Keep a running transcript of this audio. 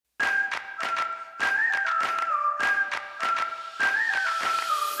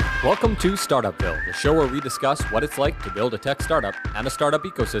Welcome to Startupville, the show where we discuss what it's like to build a tech startup and a startup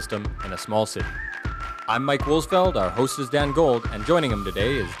ecosystem in a small city. I'm Mike Woolsfeld, our host is Dan Gold, and joining him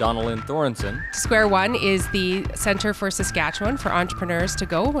today is Donalyn Thorenson. Square One is the center for Saskatchewan for entrepreneurs to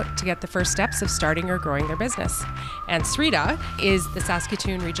go to get the first steps of starting or growing their business. And Srita is the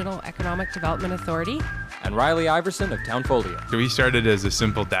Saskatoon Regional Economic Development Authority. And Riley Iverson of Townfolio. So we started as a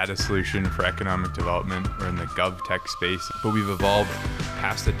simple data solution for economic development. We're in the GovTech space, but we've evolved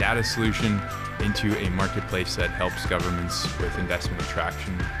past the data solution into a marketplace that helps governments with investment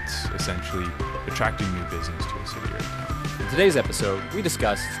attraction. It's essentially attracting new business to a city or town. In today's episode, we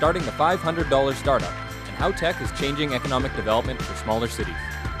discuss starting the $500 startup and how tech is changing economic development for smaller cities.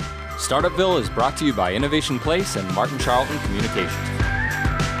 Startupville is brought to you by Innovation Place and Martin Charlton Communications.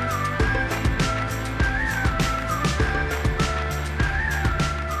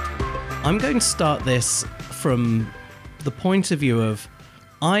 I'm going to start this from the point of view of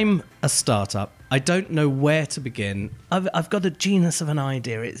I'm a startup. I don't know where to begin. I've got a genius of an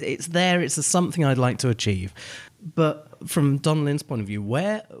idea. It's there. It's something I'd like to achieve. But from Donalyn's point of view,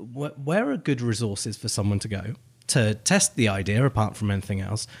 where are good resources for someone to go to test the idea apart from anything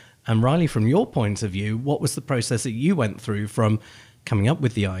else? And Riley, from your point of view, what was the process that you went through from coming up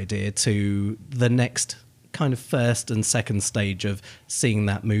with the idea to the next kind of first and second stage of seeing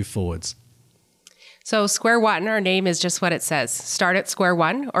that move forwards? So Square One, our name is just what it says. Start at square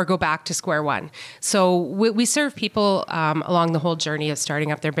one or go back to square one. So we serve people along the whole journey of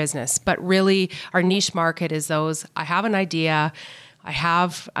starting up their business. But really, our niche market is those, I have an idea, I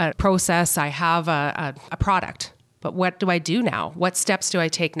have a process, I have a product. But what do I do now? What steps do I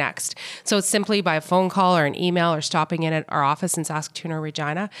take next? So it's simply by a phone call or an email or stopping in at our office in Saskatoon or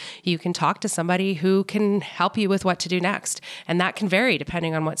Regina, you can talk to somebody who can help you with what to do next. And that can vary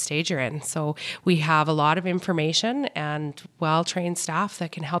depending on what stage you're in. So we have a lot of information and well-trained staff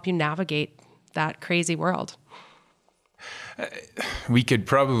that can help you navigate that crazy world. We could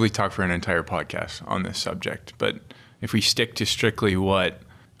probably talk for an entire podcast on this subject, but if we stick to strictly what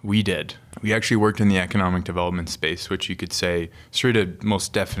we did, we actually worked in the economic development space, which you could say Srita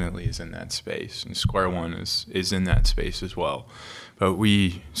most definitely is in that space, and Square One is in that space as well. But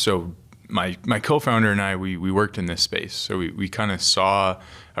my co-founder and I, we worked in this space, so we kind of saw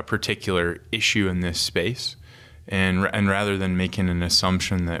a particular issue in this space, and rather than making an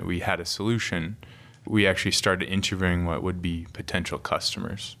assumption that we had a solution, we actually started interviewing what would be potential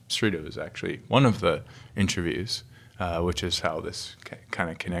customers. Srita was actually one of the interviews. Which is how this kind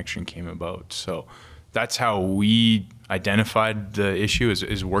of connection came about. So that's how we identified the issue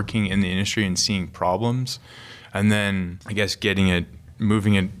is working in the industry and seeing problems. And then I guess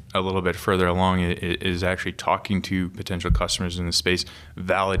moving it a little bit further along is actually talking to potential customers in the space,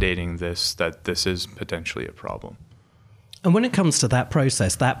 validating that this is potentially a problem. And when it comes to that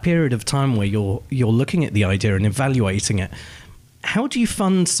process, that period of time where you're looking at the idea and evaluating it, how do you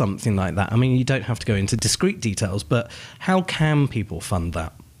fund something like that? I mean, you don't have to go into discrete details, but how can people fund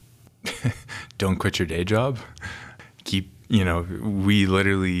that? Don't quit your day job. We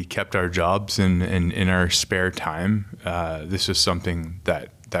literally kept our jobs and in our spare time. This is something that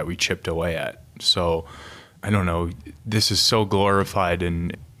we chipped away at. So I don't know, this is so glorified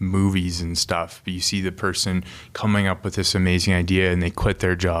in movies and stuff, but you see the person coming up with this amazing idea and they quit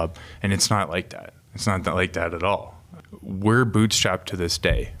their job, and it's not like that. It's not like that at all. We're bootstrapped to this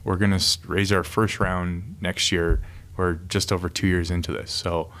day. We're going to raise our first round next year. We're just over 2 years into this.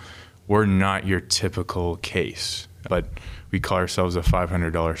 So we're not your typical case, but we call ourselves a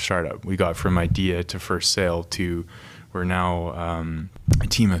 $500 startup. We got from idea to first sale to we're now a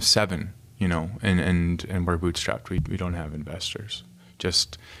team of 7, and we're bootstrapped. We don't have investors,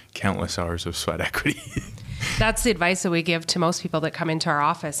 just countless hours of sweat equity. That's the advice that we give to most people that come into our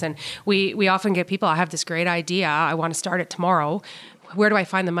office. And we often get people, I have this great idea, I want to start it tomorrow. Where do I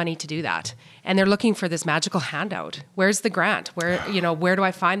find the money to do that? And they're looking for this magical handout. Where's the grant? Where do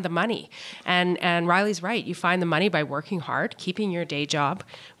I find the money? And Riley's right. You find the money by working hard, keeping your day job,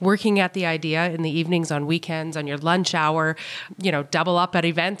 working at the idea in the evenings, on weekends, on your lunch hour, double up at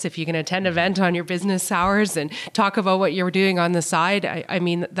events if you can attend an event on your business hours and talk about what you're doing on the side. I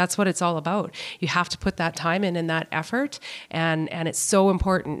mean, that's what it's all about. You have to put that time in and that effort. And it's so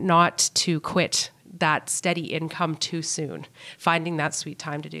important not to quit that steady income too soon, finding that sweet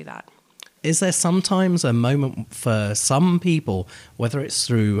time to do that. Is there sometimes a moment for some people, whether it's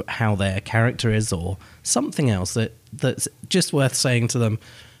through how their character is or something else, that's just worth saying to them,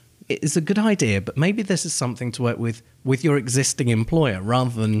 it's a good idea, but maybe this is something to work with your existing employer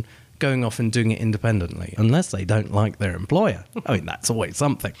rather than going off and doing it independently, unless they don't like their employer. I mean, that's always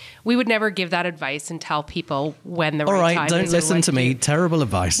something. We would never give that advice and tell people when the All right right, time don't is and listen what to me. do. Terrible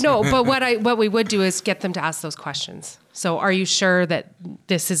advice. No, but what we would do is get them to ask those questions. So are you sure that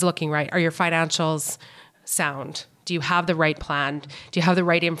this is looking right? Are your financials sound? Do you have the right plan? Do you have the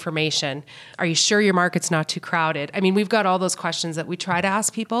right information? Are you sure your market's not too crowded? I mean, we've got all those questions that we try to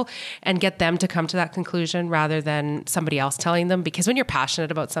ask people and get them to come to that conclusion rather than somebody else telling them. Because when you're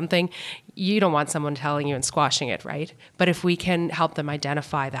passionate about something, you don't want someone telling you and squashing it, right? But if we can help them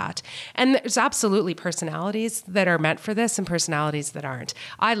identify that. And there's absolutely personalities that are meant for this and personalities that aren't.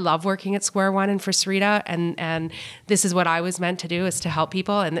 I love working at Square One and for Sarita, and this is what I was meant to do, is to help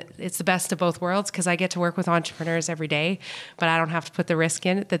people. And it's the best of both worlds because I get to work with entrepreneurs every day, but I don't have to put the risk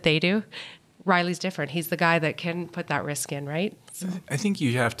in it that they do. Riley's different. He's the guy that can put that risk in, right? So. I think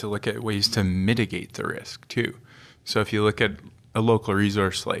you have to look at ways to mitigate the risk too. So if you look at a local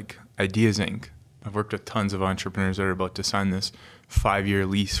resource like Ideas Inc., I've worked with tons of entrepreneurs that are about to sign this 5-year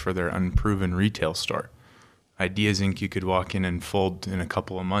lease for their unproven retail store. Ideas Inc., you could walk in and fold in a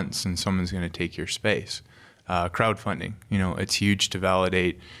couple of months and someone's going to take your space. Crowdfunding, it's huge to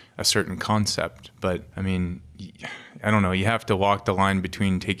validate a certain concept, but I mean, I don't know, you have to walk the line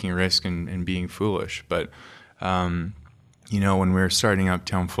between taking risk and being foolish. But, when we were starting up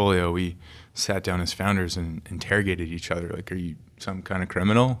Townfolio, we sat down as founders and interrogated each other. Like, are you some kind of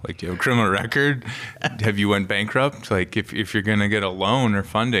criminal? Like, do you have a criminal record? Have you went bankrupt? Like, if you're going to get a loan or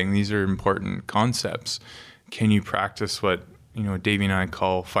funding, these are important concepts. Can you practice what, Davey and I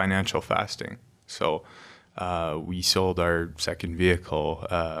call financial fasting? So, we sold our second vehicle.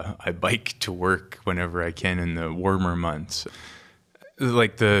 I bike to work whenever I can in the warmer months.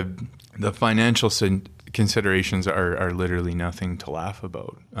 Like the financial considerations are literally nothing to laugh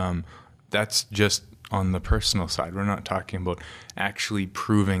about. That's just on the personal side. We're not talking about actually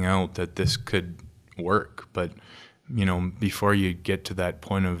proving out that this could work. But, before you get to that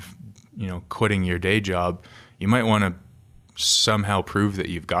point of, quitting your day job, you might want to somehow prove that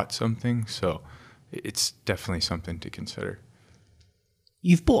you've got something. So it's definitely something to consider.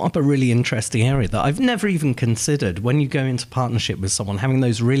 You've brought up a really interesting area that I've never even considered. When you go into partnership with someone, having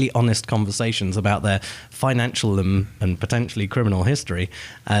those really honest conversations about their financial and potentially criminal history,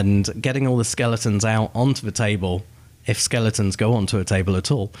 and getting all the skeletons out onto the table, if skeletons go onto a table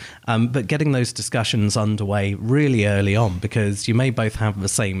at all, but getting those discussions underway really early on, because you may both have the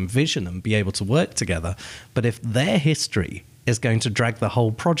same vision and be able to work together, but if their history is going to drag the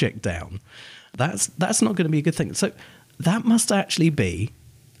whole project down, that's not going to be a good thing. So that must actually be,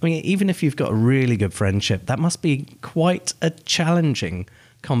 I mean, even if you've got a really good friendship, that must be quite a challenging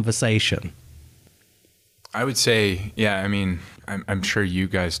conversation. I would say, yeah, I mean, I'm sure you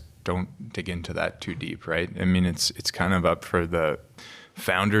guys don't dig into that too deep, right? I mean, it's kind of up for the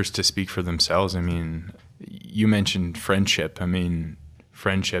founders to speak for themselves. I mean, you mentioned friendship. I mean,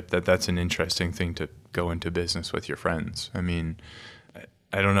 that's an interesting thing to go into business with your friends. I mean,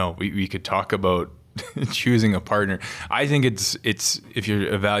 I don't know. We could talk about choosing a partner. I think it's if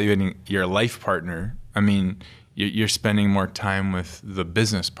you're evaluating your life partner, I mean, you're spending more time with the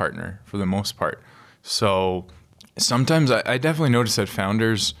business partner for the most part. So sometimes I definitely notice that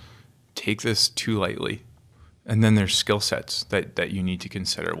founders take this too lightly. And then there's skill sets that you need to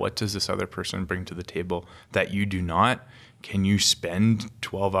consider. What does this other person bring to the table that you do not? Can you spend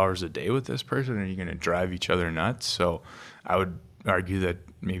 12 hours a day with this person? Or are you going to drive each other nuts? So I would argue that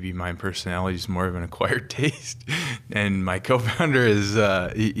maybe my personality is more of an acquired taste, and my co-founder is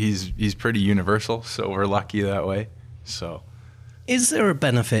he's pretty universal, so we're lucky that way. So is there a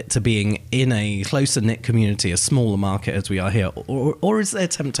benefit to being in a closer knit community, a smaller market as we are here, or is there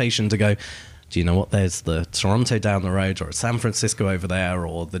temptation to go, do you know what, there's the Toronto down the road, or San Francisco over there,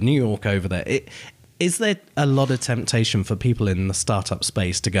 or the New York over there? Is there a lot of temptation for people in the startup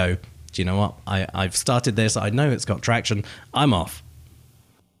space to go, do you know what, I've started this, I know it's got traction, I'm off?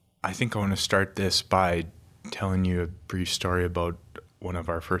 I think I want to start this by telling you a brief story about one of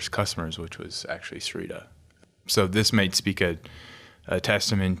our first customers, which was actually Sarita. So this might speak a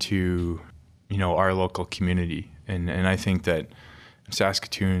testament to, our local community. And I think that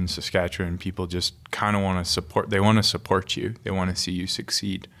Saskatoon, Saskatchewan, people just kind of want to support you. They want to see you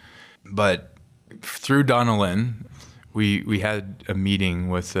succeed. But through Donna Lynn, we had a meeting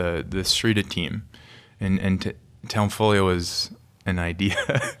with the Sarita team, and Townfolio was an idea.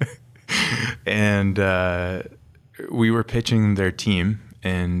 And we were pitching their team,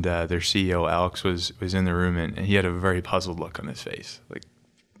 and their CEO, Alex, was in the room, and he had a very puzzled look on his face.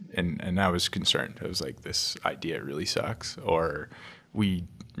 And I was concerned. I was like, this idea really sucks, or we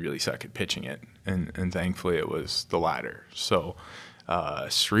really suck at pitching it. And thankfully it was the latter. So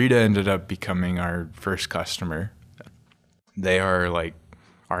Sarita ended up becoming our first customer. They are like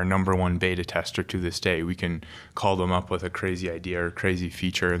our number one beta tester to this day. We can call them up with a crazy idea or crazy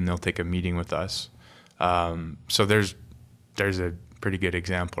feature, and they'll take a meeting with us. So there's a pretty good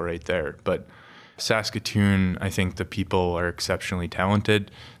example right there. But Saskatoon, I think the people are exceptionally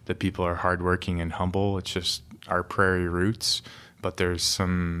talented. The people are hardworking and humble. It's just our prairie roots. But there's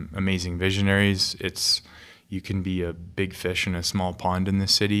some amazing visionaries. You can be a big fish in a small pond in the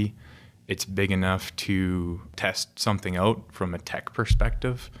city. It's big enough to test something out from a tech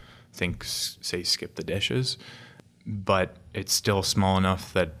perspective. Think, say, skip the dishes. But it's still small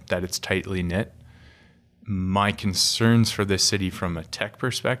enough that it's tightly knit. My concerns for this city from a tech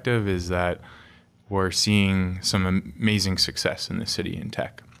perspective is that we're seeing some amazing success in the city in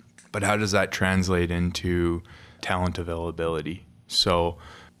tech. But how does that translate into talent availability? So,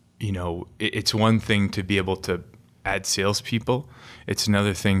 it's one thing to be able to add salespeople. It's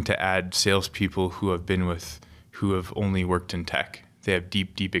another thing to add salespeople who have only worked in tech. They have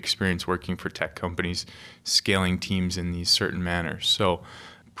deep experience working for tech companies, scaling teams in these certain manners. So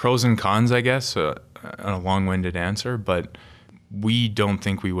pros and cons, I guess, a long-winded answer, but we don't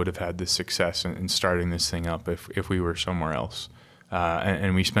think we would have had the success in starting this thing up if we were somewhere else.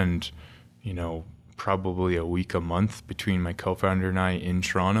 And we spend, probably a week a month between my co-founder and I in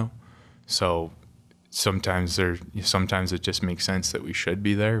Toronto. So sometimes it just makes sense that we should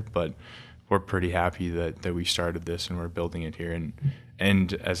be there, but we're pretty happy that we started this and we're building it here.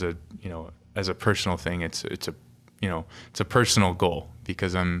 And as a personal thing, it's a personal goal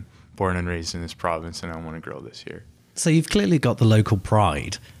because I'm born and raised in this province and I want to grow this here. So you've clearly got the local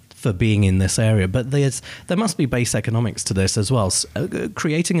pride for being in this area, but there must be base economics to this as well.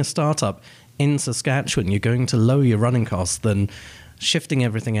 Creating a startup in Saskatchewan, you're going to lower your running costs than shifting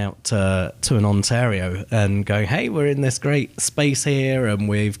everything out to an Ontario and going, hey, we're in this great space here and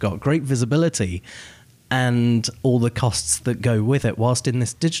we've got great visibility and all the costs that go with it. Whilst in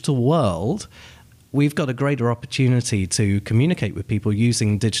this digital world, we've got a greater opportunity to communicate with people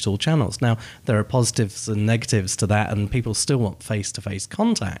using digital channels. Now, there are positives and negatives to that, and people still want face-to-face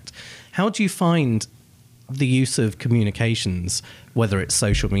contact. How do you find the use of communications, whether it's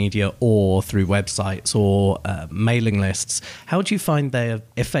social media or through websites or mailing lists? How do you find they're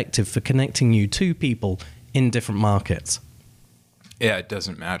effective for connecting you to people in different markets? Yeah, it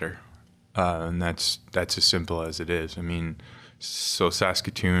doesn't matter. And that's as simple as it is. I mean, so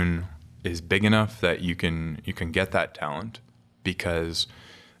Saskatoon is big enough that you can get that talent, because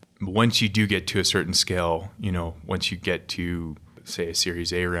once you do get to a certain scale, once you get to, say, a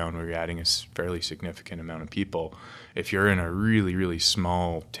Series A round where you're adding a fairly significant amount of people, if you're in a really, really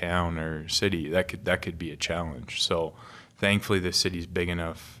small town or city, that could be a challenge. So thankfully the city's big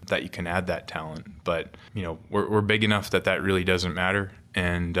enough that you can add that talent, but we're big enough that really doesn't matter.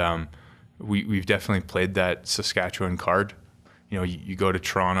 And we've definitely played that Saskatchewan card. You go to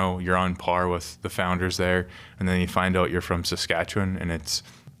Toronto, you're on par with the founders there, and then you find out you're from Saskatchewan, and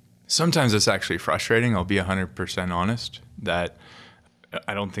sometimes it's actually frustrating. I'll be 100% honest that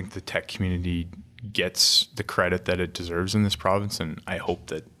I don't think the tech community gets the credit that it deserves in this province, and I hope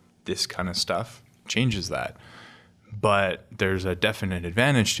that this kind of stuff changes that. But there's a definite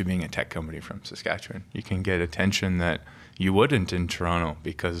advantage to being a tech company from Saskatchewan. You can get attention that you wouldn't in Toronto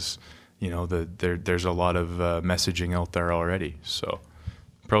because there's a lot of messaging out there already. So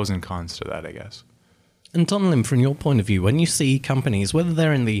pros and cons to that, I guess. And Donalyn, from your point of view, when you see companies, whether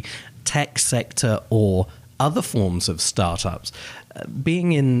they're in the tech sector or other forms of startups,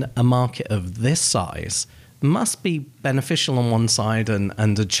 being in a market of this size must be beneficial on one side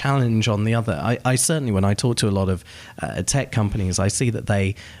and a challenge on the other. I certainly, when I talk to a lot of tech companies, I see that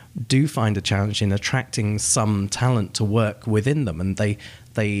they do find a challenge in attracting some talent to work within them, and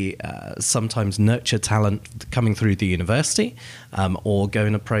they sometimes nurture talent coming through the university, or go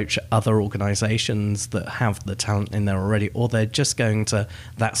and approach other organizations that have the talent in there already, or they're just going to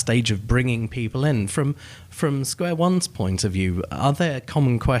that stage of bringing people in. From Square One's point of view, are there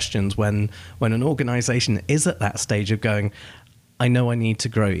common questions when an organization is at that stage of going, I know I need to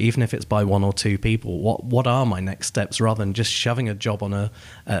grow, even if it's by one or two people? What are my next steps, rather than just shoving a job on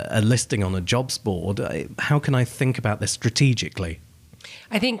a listing on a jobs board? How can I think about this strategically?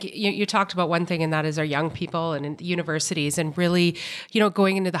 I think you talked about one thing, and that is our young people and in the universities, and really,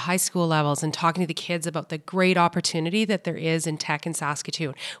 going into the high school levels and talking to the kids about the great opportunity that there is in tech in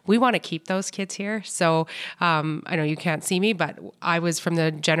Saskatoon. We want to keep those kids here. So I know you can't see me, but I was from the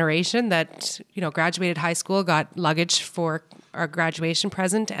generation that, graduated high school, got luggage for our graduation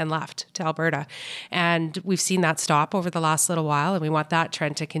present and left to Alberta. And we've seen that stop over the last little while, and we want that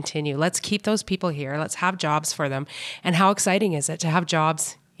trend to continue. Let's keep those people here. Let's have jobs for them. And how exciting is it to have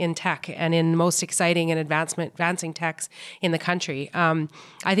jobs in tech and in the most exciting and advancing techs in the country?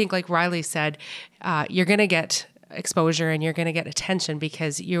 I think, like Riley said, you're going to get exposure and you're going to get attention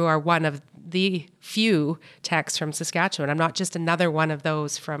because you are one of the few techs from Saskatchewan. I'm not just another one of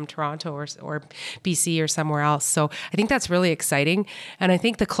those from Toronto or BC or somewhere else. So I think that's really exciting. And I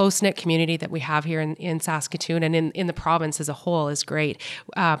think the close-knit community that we have here in Saskatoon and in the province as a whole is great.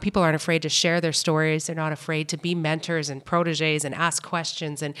 People aren't afraid to share their stories. They're not afraid to be mentors and proteges and ask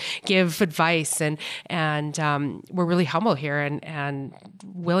questions and give advice. And we're really humble here and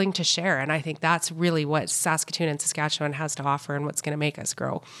willing to share. And I think that's really what Saskatoon and Saskatchewan has to offer and what's going to make us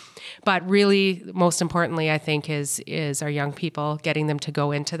grow. But really, most importantly, I think is our young people, getting them to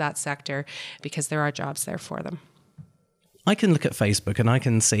go into that sector because there are jobs there for them. I can look at Facebook and I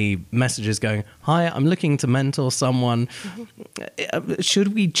can see messages going, "Hi, I'm looking to mentor someone." Mm-hmm.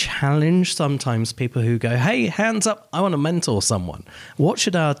 Should we challenge sometimes people who go, "Hey, hands up, I want to mentor someone"? What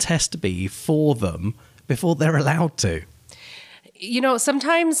should our test be for them before they're allowed to?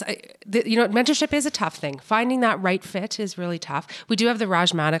 Sometimes, mentorship is a tough thing. Finding that right fit is really tough. We do have the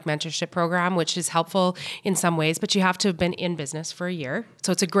Rajmatic mentorship program, which is helpful in some ways, but you have to have been in business for a year.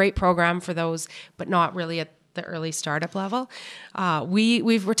 So it's a great program for those, but not really at the early startup level.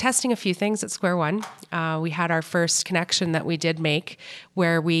 We're testing a few things at Square One. We had our first connection that we did make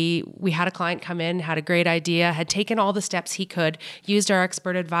where we had a client come in, had a great idea, had taken all the steps he could, used our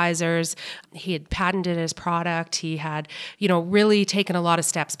expert advisors. He had patented his product. He had, really taken a lot of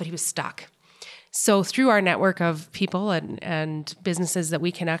steps, but he was stuck. So through our network of people and businesses that we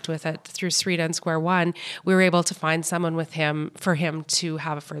connect with through Srita and Square One, we were able to find someone for him to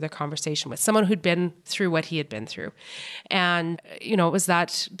have a further conversation with, someone who'd been through what he had been through. And, it was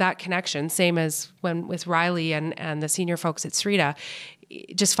that connection, same as when with Riley and the senior folks at Srita,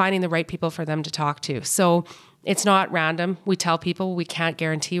 just finding the right people for them to talk to. So it's not random. We tell people we can't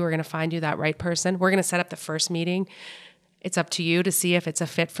guarantee we're going to find you that right person. We're going to set up the first meeting. It's up to you to see if it's a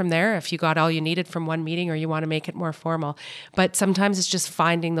fit from there, if you got all you needed from one meeting or you want to make it more formal. But sometimes it's just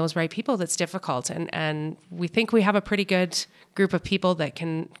finding those right people that's difficult. And we think we have a pretty good group of people that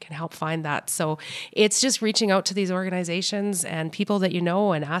can help find that. So it's just reaching out to these organizations and people that you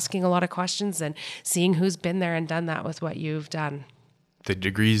know and asking a lot of questions and seeing who's been there and done that with what you've done. The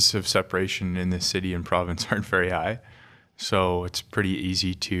degrees of separation in this city and province aren't very high. So it's pretty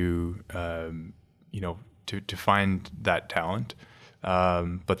easy to find that talent,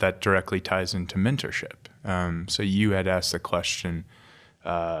 but that directly ties into mentorship. So you had asked the question,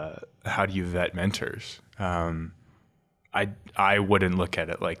 how do you vet mentors? I wouldn't look at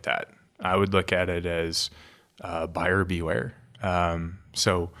it like that. I would look at it as buyer beware.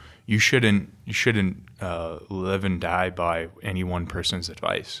 So you shouldn't live and die by any one person's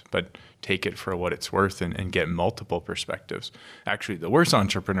advice, but take it for what it's worth and get multiple perspectives. Actually, the worst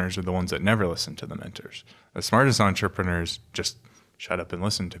entrepreneurs are the ones that never listen to the mentors. The smartest entrepreneurs just shut up and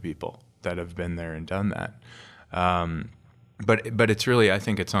listen to people that have been there and done that. But it's really, I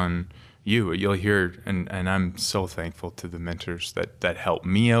think it's on you. You'll hear, and I'm so thankful to the mentors that helped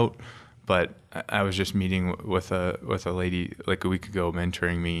me out. But I was just meeting with a lady like a week ago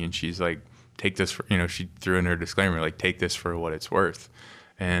mentoring me, and she's like, take this for, she threw in her disclaimer, like, take this for what it's worth.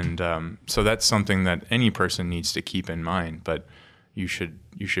 And so that's something that any person needs to keep in mind, but you should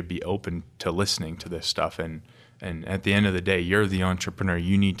be open to listening to this stuff. And at the end of the day, you're the entrepreneur.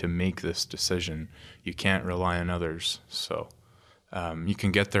 You need to make this decision. You can't rely on others. So you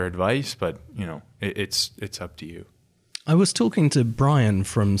can get their advice, but it's up to you. I was talking to Brian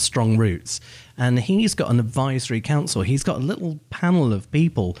from Strong Roots, and he's got an advisory council. He's got a little panel of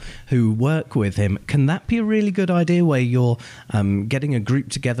people who work with him. Can that be a really good idea where you're getting a group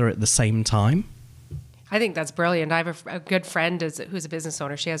together at the same time? I think that's brilliant. I have a good friend who's a business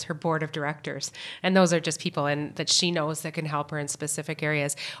owner. She has her board of directors, and those are just people that she knows that can help her in specific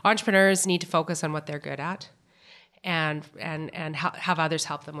areas. Entrepreneurs need to focus on what they're good at, and have others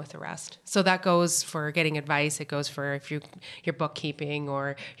help them with the rest. So that goes for getting advice. It goes for if your bookkeeping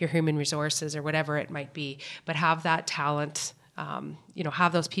or your human resources or whatever it might be. But have that talent.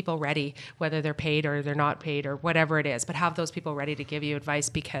 Have those people ready, whether they're paid or they're not paid or whatever it is. But have those people ready to give you advice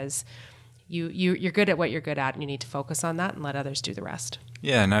because you're good at what you're good at, and you need to focus on that and let others do the rest.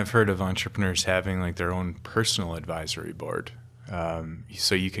 Yeah, and I've heard of entrepreneurs having like their own personal advisory board,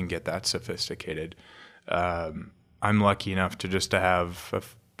 so you can get that sophisticated. I'm lucky enough to have a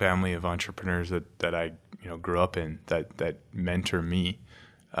family of entrepreneurs that I grew up in that mentor me.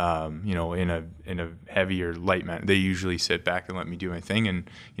 in a heavy or light manner. They usually sit back and let me do my thing and,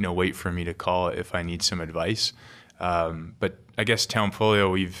 wait for me to call if I need some advice. But I guess Townfolio,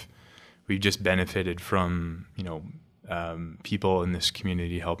 we've just benefited from, people in this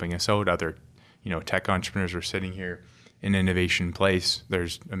community helping us out. Other, tech entrepreneurs are sitting here in Innovation Place.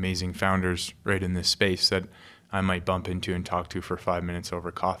 There's amazing founders right in this space that I might bump into and talk to for 5 minutes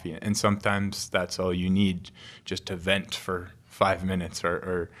over coffee. And sometimes that's all you need, just to vent for 5 minutes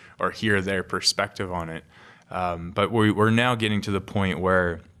or hear their perspective on it. But we're now getting to the point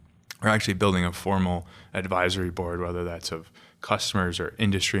where we're actually building a formal advisory board, whether that's of customers or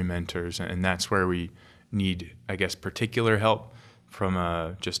industry mentors. And that's where we need, I guess, particular help from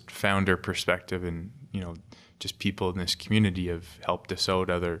a just founder perspective, and, just people in this community have helped us out,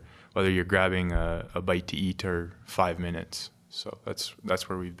 whether you're grabbing a bite to eat or 5 minutes. So that's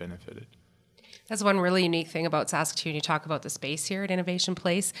where we've benefited. That's one really unique thing about Saskatoon. You talk about the space here at Innovation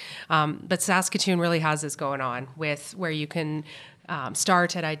Place, but Saskatoon really has this going on with where you can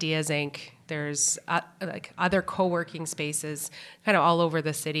start at Ideas Inc. There's like other co-working spaces kind of all over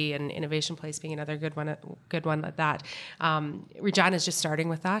the city, and Innovation Place being another good one like that. Regina's just starting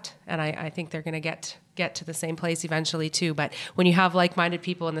with that, and I think they're going to get to the same place eventually too. But when you have like-minded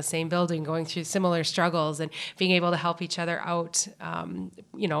people in the same building going through similar struggles and being able to help each other out,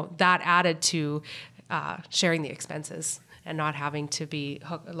 that added to sharing the expenses and not having to be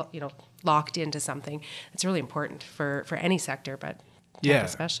locked into something, it's really important for any sector, but tech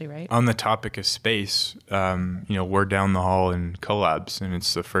especially, right? On the topic of space, we're down the hall in Collabs, and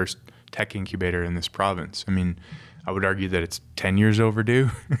it's the first tech incubator in this province. I mean, I would argue that it's 10 years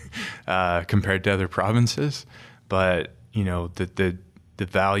overdue compared to other provinces, but the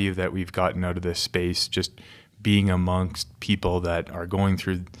value that we've gotten out of this space, just being amongst people that are going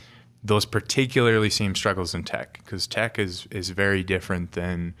through those particularly same struggles in tech, because tech is very different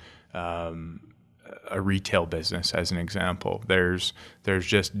than a retail business, as an example. There's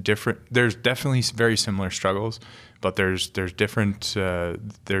just different. There's definitely very similar struggles, but there's different.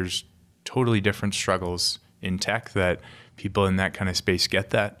 There's totally different struggles in tech that people in that kind of space get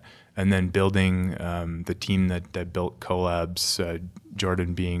that. And then building the team that built Collabs,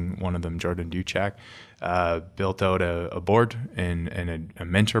 Jordan being one of them, Jordan Duchak, built out a board and a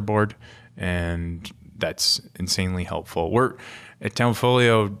mentor board, and that's insanely helpful. We're at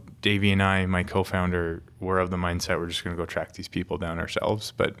Townfolio, Davey and I, my co-founder, we're of the mindset we're just going to go track these people down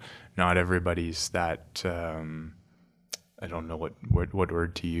ourselves, but not everybody's that. I don't know what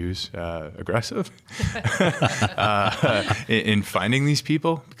word to use, aggressive in finding these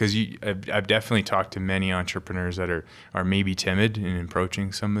people, because I've definitely talked to many entrepreneurs that are maybe timid in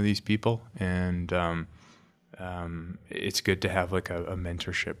approaching some of these people, and it's good to have like a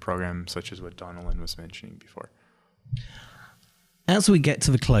mentorship program such as what Donalyn was mentioning before. As we get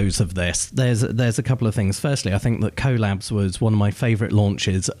to the close of this, there's a couple of things. Firstly, I think that Collabs was one of my favorite launch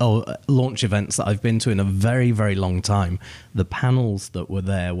events that I've been to in a very, very long time. The panels that were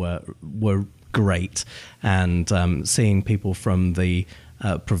there were great, and seeing people from the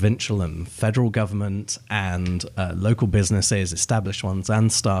provincial and federal government and local businesses, established ones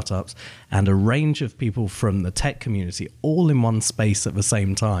and startups, and a range of people from the tech community all in one space at the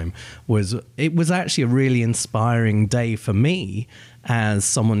same time was actually a really inspiring day for me as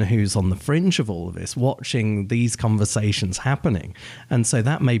someone who's on the fringe of all of this, watching these conversations happening. And so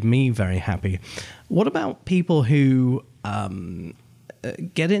that made me very happy. What about people who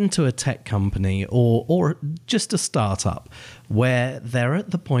get into a tech company or just a startup where they're at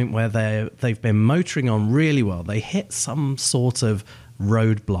the point where they've been motoring on really well, they hit some sort of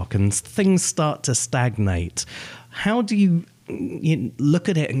roadblock and things start to stagnate? How do you look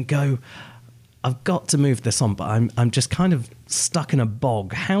at it and go, I've got to move this on, but I'm just kind of stuck in a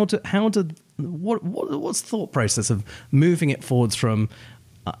bog? What's the thought process of moving it forwards from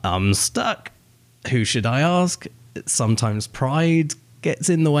I'm stuck, who should I ask? Sometimes pride gets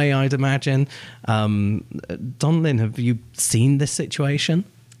in the way, I'd imagine. Donalyn, have you seen this situation?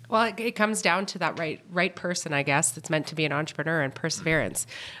 Well, it comes down to that right person, I guess, that's meant to be an entrepreneur, and perseverance.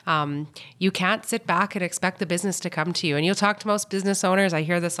 You can't sit back and expect the business to come to you. And you'll talk to most business owners. I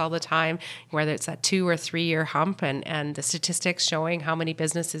hear this all the time, whether it's that 2 or 3 year hump and the statistics showing how many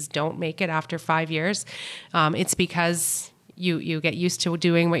businesses don't make it after 5 years. It's because you get used to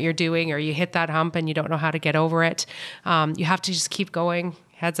doing what you're doing, or you hit that hump and you don't know how to get over it. You have to just keep going.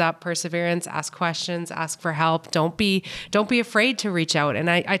 Heads up, perseverance, ask questions, ask for help. Don't be afraid to reach out. And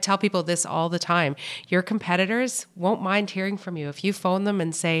I tell people this all the time. Your competitors won't mind hearing from you. If you phone them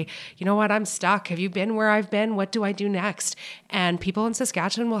and say, you know what, I'm stuck. Have you been where I've been? What do I do next? And people in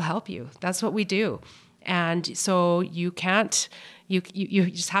Saskatchewan will help you. That's what we do. And so you can't you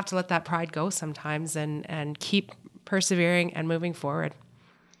just have to let that pride go sometimes and keep persevering and moving forward.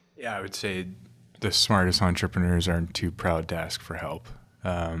 Yeah, I would say the smartest entrepreneurs aren't too proud to ask for help.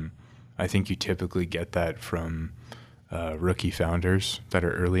 I think you typically get that from rookie founders that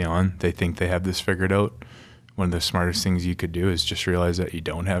are early on. They think they have this figured out. One of the smartest things you could do is just realize that you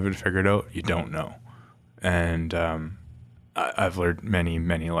don't have it figured out. You don't know. And I've learned many,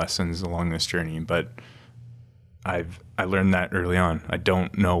 many lessons along this journey, but I learned that early on. I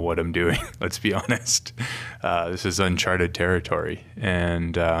don't know what I'm doing. Let's be honest. This is uncharted territory.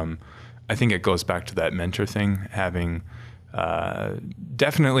 And I think it goes back to that mentor thing,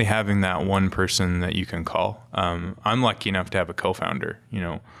 definitely having that one person that you can call. I'm lucky enough to have a co-founder.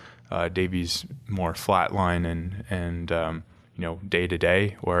 Davey's more flatline and day to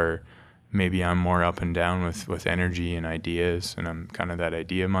day, where maybe I'm more up and down with energy and ideas, and I'm kind of that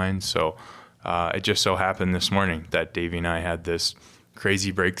idea mind. So it just so happened this morning that Davey and I had this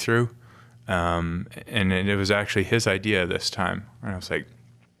crazy breakthrough, and it was actually his idea this time. And I was like,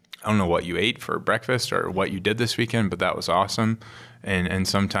 I don't know what you ate for breakfast or what you did this weekend, but that was awesome. And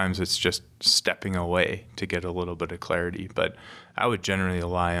sometimes it's just stepping away to get a little bit of clarity. But I would generally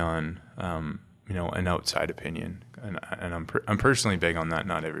rely on, an outside opinion. And I'm personally big on that.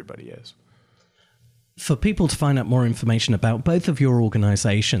 Not everybody is. For people to find out more information about both of your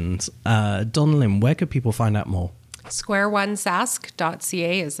organizations, Don Lim, where could people find out more?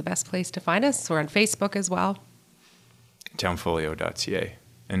 squareonesask.ca is the best place to find us. We're on Facebook as well. Townfolio.ca.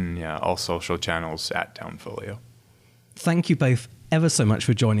 And yeah, all social channels at Townfolio. Thank you both ever so much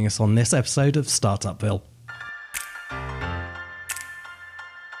for joining us on this episode of Startupville.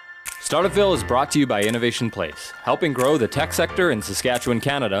 Startupville is brought to you by Innovation Place, helping grow the tech sector in Saskatchewan,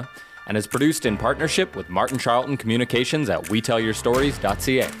 Canada, and is produced in partnership with Martin Charlton Communications at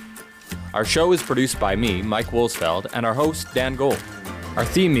WeTellYourStories.ca. Our show is produced by me, Mike Woolsfeld, and our host, Dan Gold. Our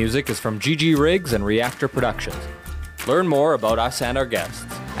theme music is from GG Riggs and Reactor Productions. Learn more about us and our guests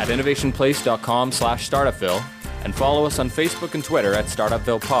at innovationplace.com/startupville and follow us on Facebook and Twitter at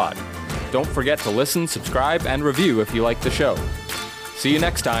StartupvillePod. Don't forget to listen, subscribe, and review if you like the show. See you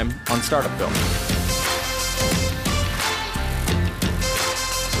next time on Startupville.